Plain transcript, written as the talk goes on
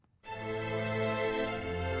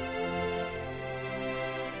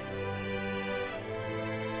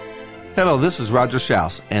Hello, this is Roger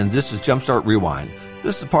Schaus, and this is Jumpstart Rewind.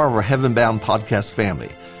 This is part of our Heaven Bound podcast family.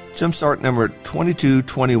 Jumpstart number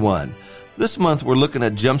 2221. This month we're looking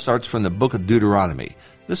at jumpstarts from the book of Deuteronomy.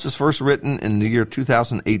 This was first written in the year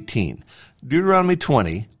 2018. Deuteronomy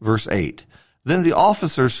 20, verse 8. Then the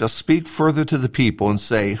officers shall speak further to the people and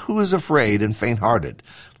say, Who is afraid and faint-hearted?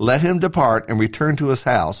 Let him depart and return to his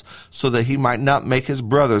house, so that he might not make his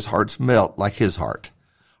brothers' hearts melt like his heart.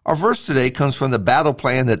 Our verse today comes from the battle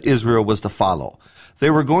plan that Israel was to follow. They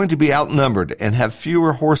were going to be outnumbered and have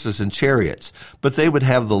fewer horses and chariots, but they would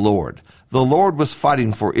have the Lord. The Lord was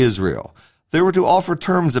fighting for Israel. They were to offer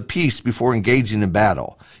terms of peace before engaging in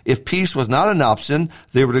battle. If peace was not an option,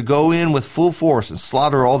 they were to go in with full force and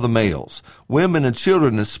slaughter all the males. Women and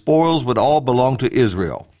children and spoils would all belong to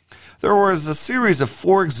Israel. There was a series of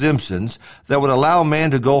 4 exemptions that would allow a man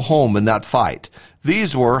to go home and not fight.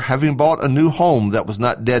 These were having bought a new home that was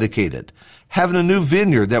not dedicated, having a new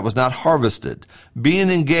vineyard that was not harvested, being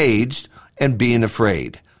engaged, and being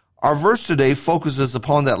afraid. Our verse today focuses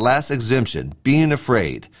upon that last exemption, being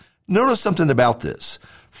afraid. Notice something about this.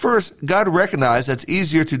 First, God recognized that it's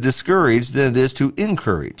easier to discourage than it is to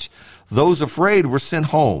encourage. Those afraid were sent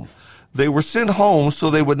home. They were sent home so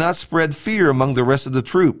they would not spread fear among the rest of the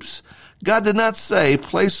troops. God did not say,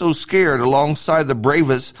 place those scared alongside the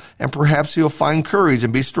bravest and perhaps he'll find courage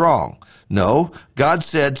and be strong. No, God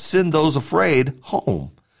said, send those afraid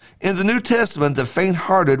home. In the New Testament, the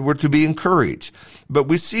faint-hearted were to be encouraged, but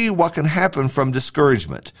we see what can happen from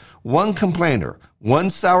discouragement. One complainer,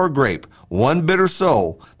 one sour grape, one bitter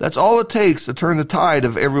soul, that's all it takes to turn the tide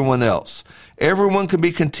of everyone else. Everyone can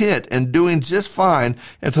be content and doing just fine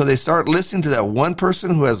until they start listening to that one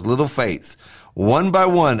person who has little faith. One by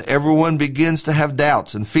one, everyone begins to have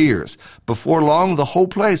doubts and fears. Before long, the whole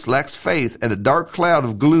place lacks faith, and a dark cloud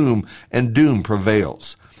of gloom and doom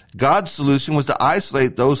prevails. God's solution was to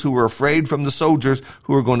isolate those who were afraid from the soldiers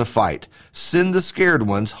who were going to fight. Send the scared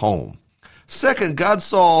ones home. Second, God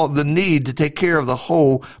saw the need to take care of the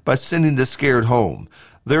whole by sending the scared home.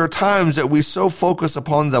 There are times that we so focus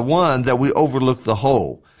upon the one that we overlook the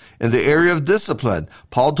whole. In the area of discipline,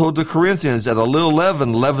 Paul told the Corinthians that a little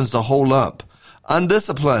leaven leavens the whole lump.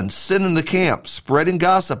 Undisciplined, sin in the camp, spreading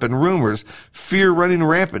gossip and rumors, fear running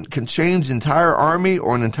rampant can change an entire army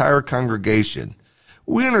or an entire congregation.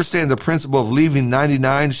 We understand the principle of leaving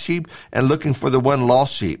 99 sheep and looking for the one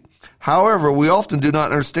lost sheep. However, we often do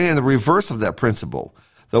not understand the reverse of that principle.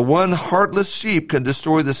 The one heartless sheep can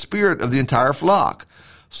destroy the spirit of the entire flock.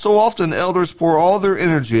 So often elders pour all their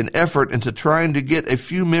energy and effort into trying to get a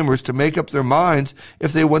few members to make up their minds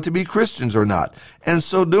if they want to be Christians or not. And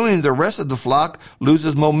so doing, the rest of the flock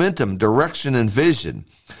loses momentum, direction, and vision.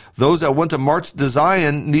 Those that want to march to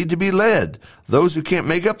Zion need to be led. Those who can't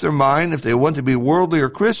make up their mind if they want to be worldly or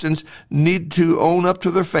Christians need to own up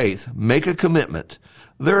to their faith, make a commitment.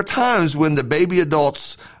 There are times when the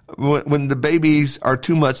babies are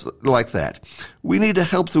too much like that. We need to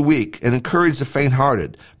help the weak and encourage the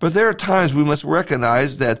faint-hearted. But there are times we must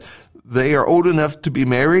recognize that they are old enough to be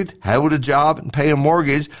married, have a job, and pay a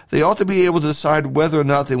mortgage. They ought to be able to decide whether or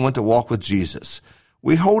not they want to walk with Jesus.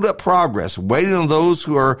 We hold up progress, waiting on those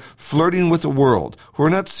who are flirting with the world, who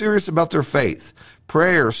are not serious about their faith.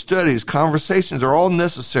 Prayer, studies, conversations are all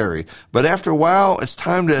necessary, but after a while, it's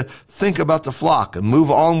time to think about the flock and move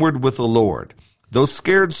onward with the Lord. Those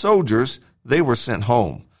scared soldiers, they were sent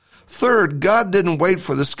home. Third, God didn't wait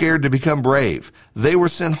for the scared to become brave. They were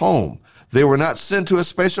sent home. They were not sent to a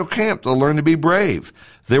special camp to learn to be brave.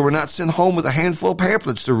 They were not sent home with a handful of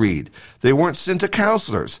pamphlets to read. They weren't sent to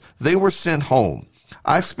counselors. They were sent home.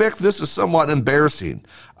 I expect this is somewhat embarrassing.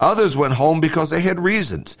 Others went home because they had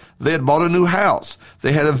reasons. They had bought a new house.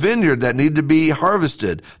 They had a vineyard that needed to be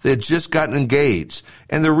harvested. They had just gotten engaged.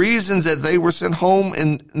 And the reasons that they were sent home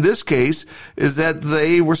in this case is that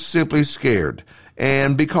they were simply scared.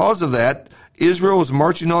 And because of that, Israel was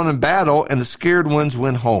marching on in battle, and the scared ones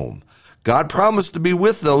went home. God promised to be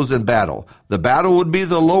with those in battle. The battle would be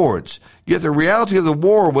the Lord's. Yet the reality of the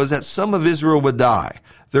war was that some of Israel would die.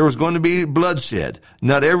 There was going to be bloodshed.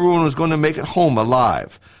 Not everyone was going to make it home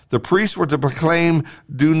alive. The priests were to proclaim,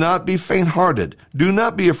 do not be faint-hearted. Do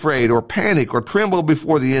not be afraid or panic or tremble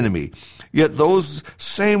before the enemy. Yet those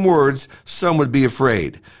same words, some would be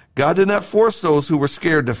afraid. God did not force those who were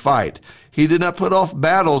scared to fight. He did not put off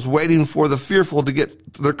battles waiting for the fearful to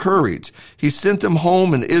get their courage. He sent them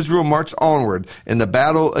home, and Israel marched onward in the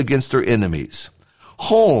battle against their enemies.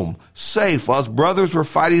 Home, safe, while his brothers were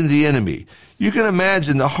fighting the enemy. You can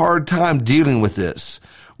imagine the hard time dealing with this.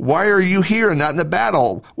 Why are you here and not in a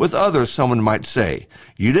battle with others, someone might say.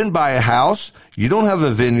 You didn't buy a house. You don't have a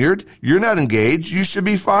vineyard. You're not engaged. You should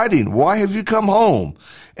be fighting. Why have you come home?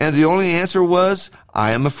 And the only answer was,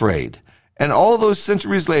 I am afraid. And all those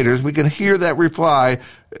centuries later, we can hear that reply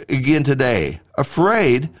again today.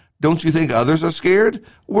 Afraid? Don't you think others are scared?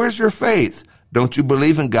 Where's your faith? Don't you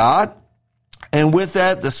believe in God? And with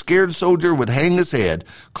that, the scared soldier would hang his head,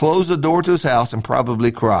 close the door to his house, and probably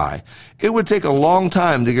cry. It would take a long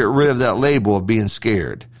time to get rid of that label of being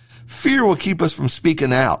scared. Fear will keep us from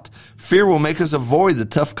speaking out. Fear will make us avoid the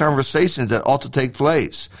tough conversations that ought to take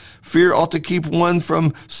place. Fear ought to keep one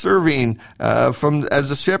from serving as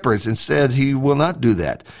a shepherd. Instead, he will not do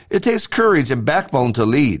that. It takes courage and backbone to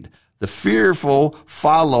lead. The fearful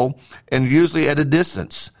follow, and usually at a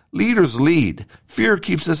distance. Leaders lead. Fear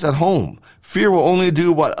keeps us at home. Fear will only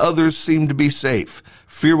do what others seem to be safe.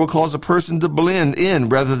 Fear will cause a person to blend in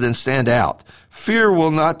rather than stand out. Fear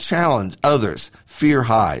will not challenge others. Fear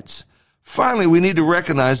hides. Finally, we need to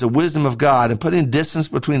recognize the wisdom of God in putting distance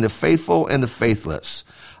between the faithful and the faithless.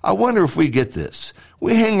 I wonder if we get this.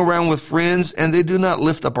 We hang around with friends and they do not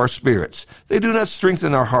lift up our spirits. They do not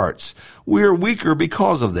strengthen our hearts. We are weaker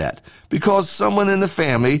because of that. Because someone in the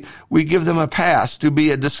family, we give them a pass to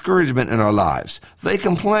be a discouragement in our lives. They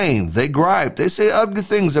complain, they gripe, they say ugly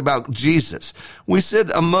things about Jesus. We sit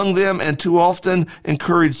among them and too often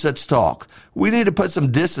encourage such talk. We need to put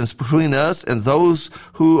some distance between us and those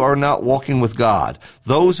who are not walking with God,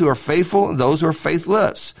 those who are faithful and those who are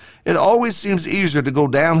faithless. It always seems easier to go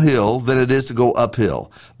downhill than it is to go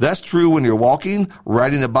uphill. That's true when you're walking,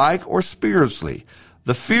 riding a bike, or spiritually.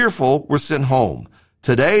 The fearful were sent home.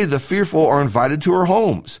 Today, the fearful are invited to our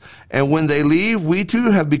homes. And when they leave, we too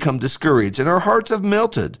have become discouraged and our hearts have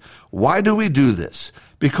melted. Why do we do this?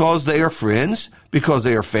 Because they are friends? Because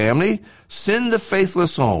they are family? Send the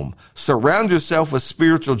faithless home. Surround yourself with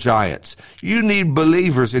spiritual giants. You need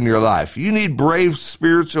believers in your life. You need brave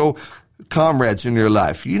spiritual comrades in your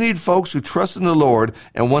life. You need folks who trust in the Lord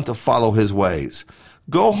and want to follow his ways.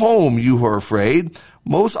 Go home, you who are afraid.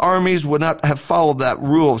 Most armies would not have followed that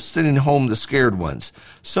rule of sending home the scared ones.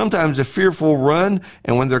 Sometimes the fearful run,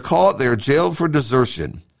 and when they're caught, they are jailed for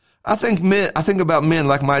desertion. I think about men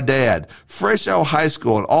like my dad, fresh out of high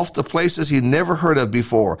school and off to places he'd never heard of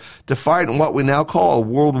before to fight in what we now call a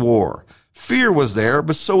world war. Fear was there,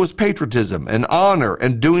 but so was patriotism and honor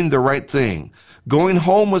and doing the right thing. Going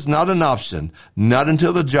home was not an option, not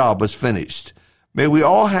until the job was finished. May we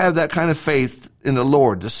all have that kind of faith in the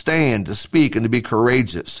Lord to stand, to speak, and to be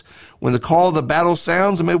courageous. When the call of the battle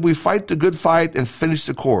sounds, may we fight the good fight and finish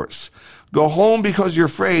the course. Go home because you're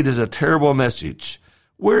afraid is a terrible message.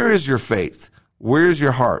 Where is your faith? Where is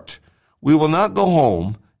your heart? We will not go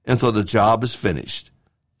home until the job is finished.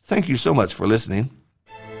 Thank you so much for listening.